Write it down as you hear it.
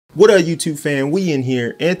What up, YouTube fan? We in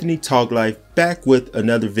here, anthonytoglife, back with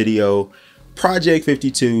another video. Project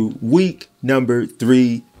 52, week number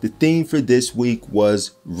 3. The theme for this week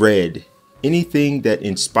was red. Anything that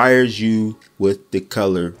inspires you with the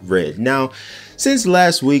color red. Now, since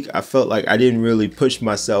last week, I felt like I didn't really push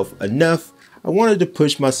myself enough. I wanted to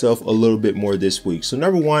push myself a little bit more this week. So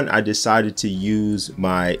number one, I decided to use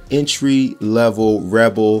my entry level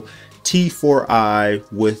Rebel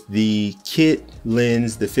T4i with the kit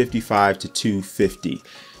lens, the 55 to 250,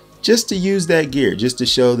 just to use that gear, just to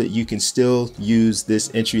show that you can still use this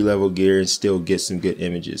entry-level gear and still get some good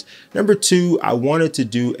images. Number two, I wanted to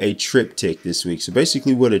do a triptych this week. So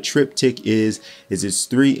basically what a triptych is it's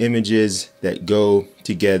 3 images that go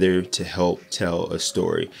together to help tell a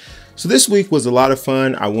story. So this week was a lot of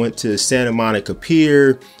fun. I went to Santa Monica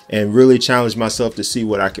Pier and really challenged myself to see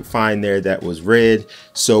what I could find there that was red.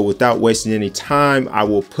 So without wasting any time, I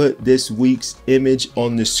will put this week's image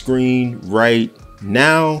on the screen right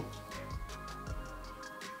now.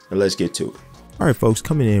 And let's get to it. All right, folks,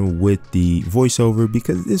 coming in with the voiceover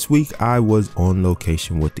because this week I was on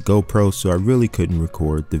location with the GoPro, so I really couldn't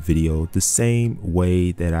record the video the same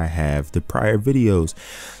way that I have the prior videos.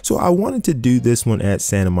 So I wanted to do this one at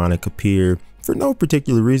Santa Monica Pier for no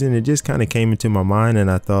particular reason. It just kind of came into my mind and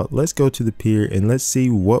I thought, let's go to the pier and let's see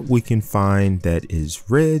what we can find that is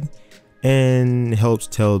red and helps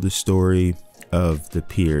tell the story of the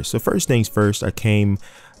pier. So first things first, I came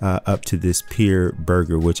up to this Pier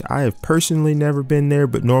Burger, which I have personally never been there,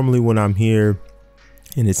 but normally when I'm here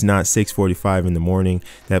and it's not 6:45 in the morning,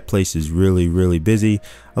 that place is really busy,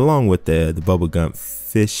 along with the Bubblegum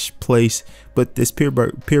fish place. But this Pier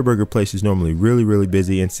Burger place is normally really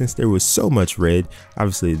busy, and since there was so much red,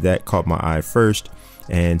 obviously that caught my eye first,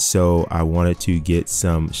 and so I wanted to get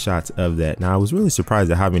some shots of that. Now I was really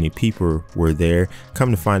surprised at how many people were there.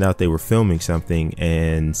 Come to find out, they were filming something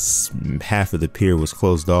and half of the pier was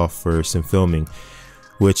closed off for some filming,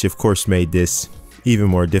 which of course made this even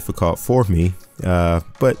more difficult for me,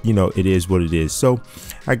 but you know, it is what it is. So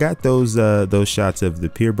I got those shots of the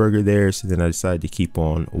Pier Burger there, so then I decided to keep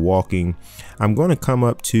on walking. I'm going to come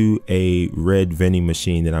up to a red vending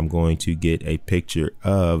machine that I'm going to get a picture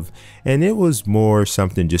of, and it was more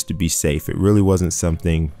something just to be safe. It really wasn't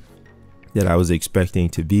something that I was expecting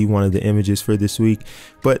to be one of the images for this week,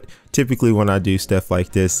 but typically when I do stuff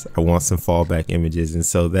like this, I want some fallback images, and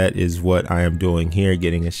so that is what I am doing here,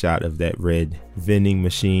 getting a shot of that red vending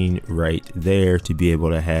machine right there to be able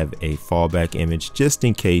to have a fallback image just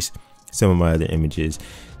in case some of my other images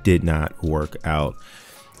did not work out.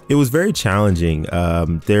 It was very challenging.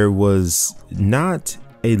 There was not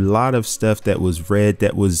a lot of stuff that was red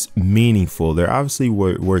that was meaningful. There obviously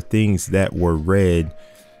were things that were red,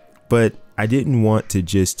 but I didn't want to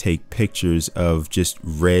just take pictures of just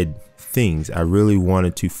red things. I really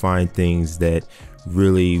wanted to find things that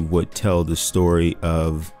really would tell the story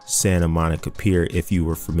of Santa Monica Pier if you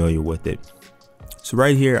were familiar with it. So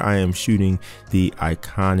right here I am shooting the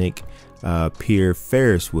iconic pier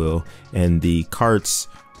Ferris wheel, and the carts,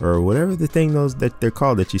 or whatever the thing those that they're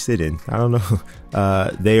called that you sit in, I don't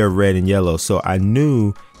know, they are red and yellow. So I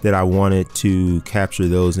knew that I wanted to capture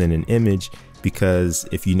those in an image, because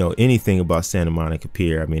if you know anything about Santa Monica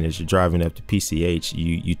Pier, I mean, as you're driving up to PCH,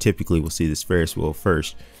 you typically will see this Ferris wheel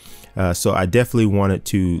first. So I definitely wanted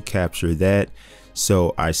to capture that.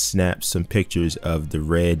 So I snapped some pictures of the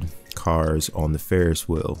red cars on the Ferris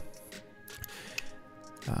wheel.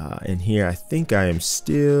 And here I think I am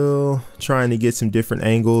still trying to get some different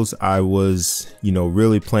angles. I was, you know,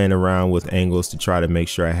 really playing around with angles to try to make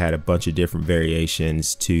sure I had a bunch of different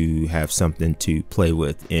variations to have something to play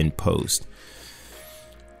with in post.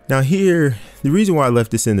 Now here, the reason why I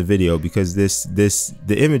left this in the video, because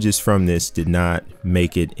the images from this did not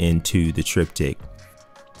make it into the triptych.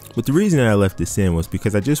 But the reason that I left this in was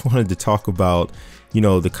because I just wanted to talk about, you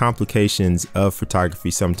know, the complications of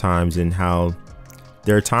photography sometimes, and how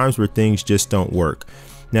there are times where things just don't work.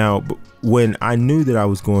 Now, when I knew that I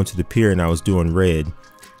was going to the pier and I was doing red,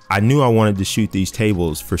 I knew I wanted to shoot these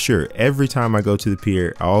tables for sure. Every time I go to the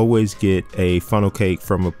pier, I always get a funnel cake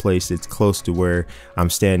from a place that's close to where I'm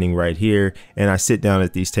standing right here, and I sit down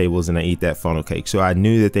at these tables and I eat that funnel cake. So I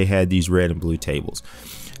knew that they had these red and blue tables.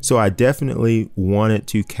 So I definitely wanted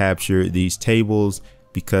to capture these tables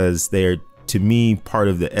because they're, to me, part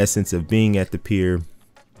of the essence of being at the pier.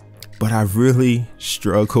 But I really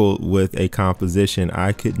struggled with a composition.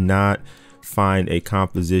 I could not find a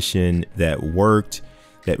composition that worked,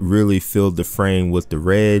 that really filled the frame with the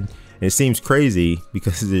red. And it seems crazy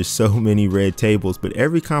because there's so many red tables, but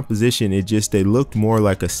every composition, they looked more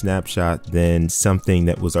like a snapshot than something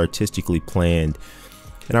that was artistically planned.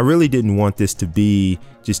 And I really didn't want this to be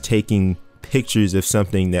just taking pictures of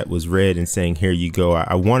something that was red and saying, here you go.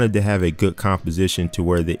 I wanted to have a good composition to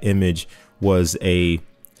where the image was a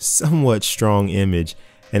somewhat strong image,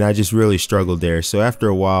 and I just really struggled there. So after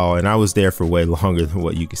a while, and I was there for way longer than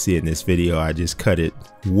what you can see in this video, I just cut it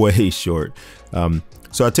way short.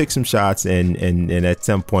 So I took some shots, and at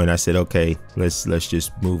some point I said, okay, let's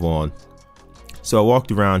just move on. So I walked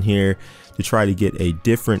around here to try to get a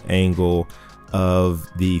different angle of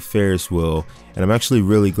the Ferris wheel, and I'm actually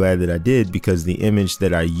really glad that I did, because the image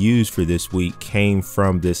that I used for this week came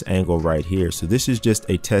from this angle right here. So this is just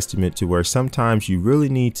a testament to where sometimes you really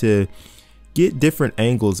need to get different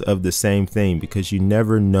angles of the same thing, because you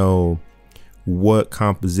never know what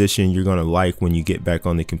composition you're going to like when you get back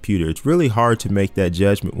on the computer. It's really hard to make that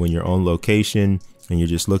judgment when you're on location and you're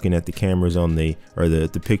just looking at the cameras on the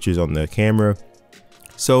pictures on the camera.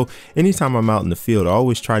 So anytime I'm out in the field, I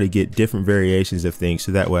always try to get different variations of things,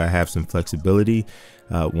 so that way I have some flexibility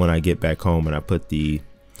when I get back home and I put the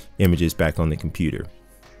images back on the computer.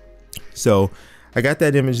 So I got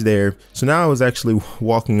that image there. So now I was actually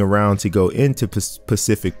walking around to go into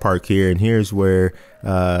Pacific Park here, and here's where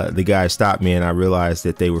the guy stopped me, and I realized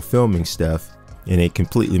that they were filming stuff, and it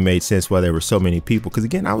completely made sense why there were so many people, because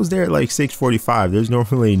again, I was there at like 6:45. There's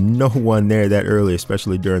normally no one there that early,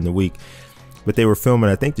 especially during the week. But they were filming,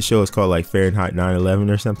 I think the show is called like Fahrenheit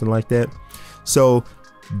 9/11 or something like that. So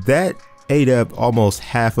that ate up almost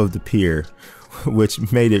half of the pier,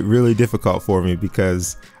 which made it really difficult for me,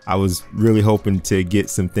 because I was really hoping to get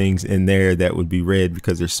some things in there that would be red,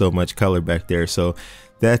 because there's so much color back there. So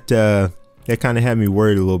that kind of had me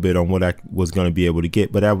worried a little bit on what I was going to be able to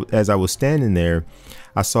get. But as I was standing there,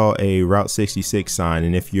 I saw a Route 66 sign,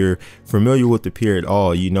 and if you're familiar with the pier at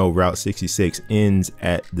all, you know Route 66 ends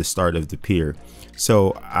at the start of the pier.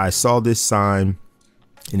 So I saw this sign,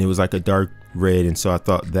 and it was like a dark red, and so I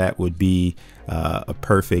thought that would be a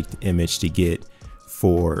perfect image to get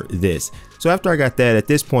for this. So after I got that, at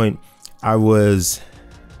this point I was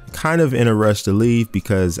kind of in a rush to leave,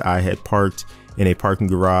 because I had parked in a parking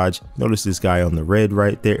garage. Notice this guy on the red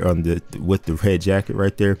right there, with the red jacket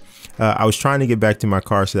right there. I was trying to get back to my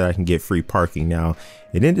car so that I can get free parking. Now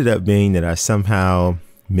it ended up being that I somehow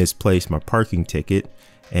misplaced my parking ticket,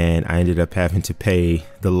 and I ended up having to pay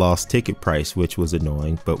the lost ticket price, which was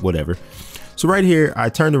annoying, but whatever. So right here, I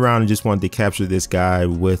turned around and just wanted to capture this guy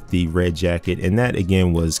with the red jacket, and that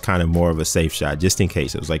again was kind of more of a safe shot, just in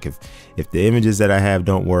case. It was like, if the images that I have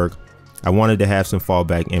don't work, I wanted to have some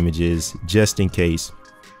fallback images just in case.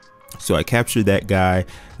 So I captured that guy.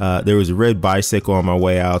 There was a red bicycle on my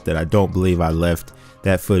way out that I don't believe I left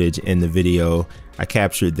that footage in the video. I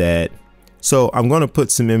captured that. So I'm going to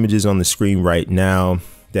put some images on the screen right now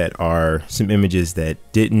that are some images that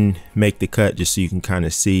didn't make the cut, just so you can kind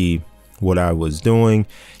of see what I was doing.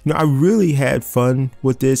 You know, I really had fun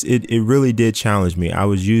with this. It really did challenge me. I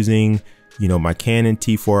was using, you know, my Canon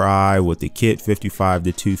T4i with the kit 55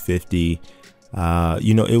 to 250.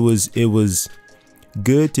 You know, it was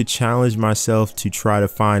good to challenge myself to try to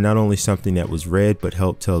find not only something that was red, but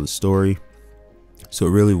help tell the story. So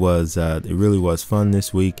it really was fun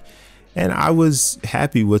this week, and I was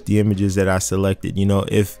happy with the images that I selected. You know,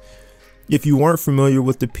 if you weren't familiar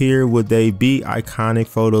with the pier, would they be iconic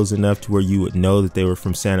photos enough to where you would know that they were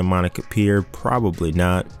from Santa Monica Pier? Probably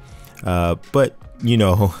not. But you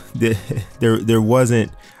know, there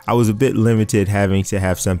wasn't. I was a bit limited having to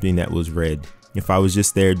have something that was red. If I was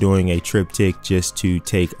just there doing a triptych just to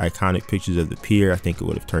take iconic pictures of the pier, I think it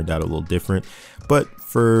would have turned out a little different. But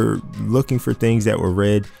for looking for things that were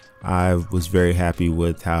red, I was very happy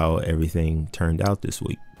with how everything turned out this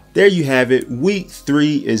week. There you have it. Week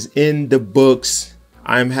 3 is in the books.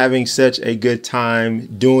 I'm having such a good time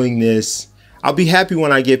doing this. I'll be happy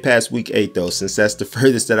when I get past week 8 though, since that's the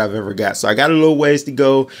furthest that I've ever got. So I got a little ways to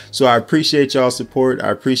go. So I appreciate y'all's support. I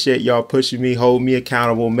appreciate y'all pushing me, hold me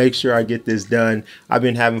accountable, make sure I get this done. I've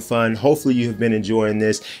been having fun. Hopefully you have been enjoying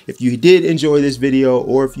this. If you did enjoy this video,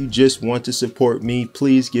 or if you just want to support me,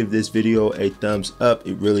 please give this video a thumbs up.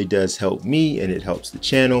 It really does help me, and it helps the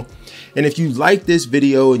channel. And if you like this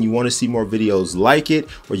video and you want to see more videos like it,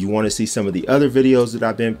 or you want to see some of the other videos that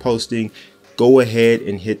I've been posting, go ahead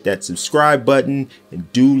and hit that subscribe button,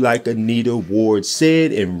 and do like Anita Ward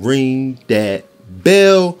said and ring that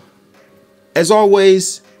bell. As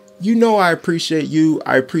always, you know I appreciate you.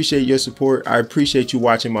 I appreciate your support. I appreciate you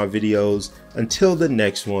watching my videos. Until the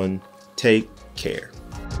next one, take care.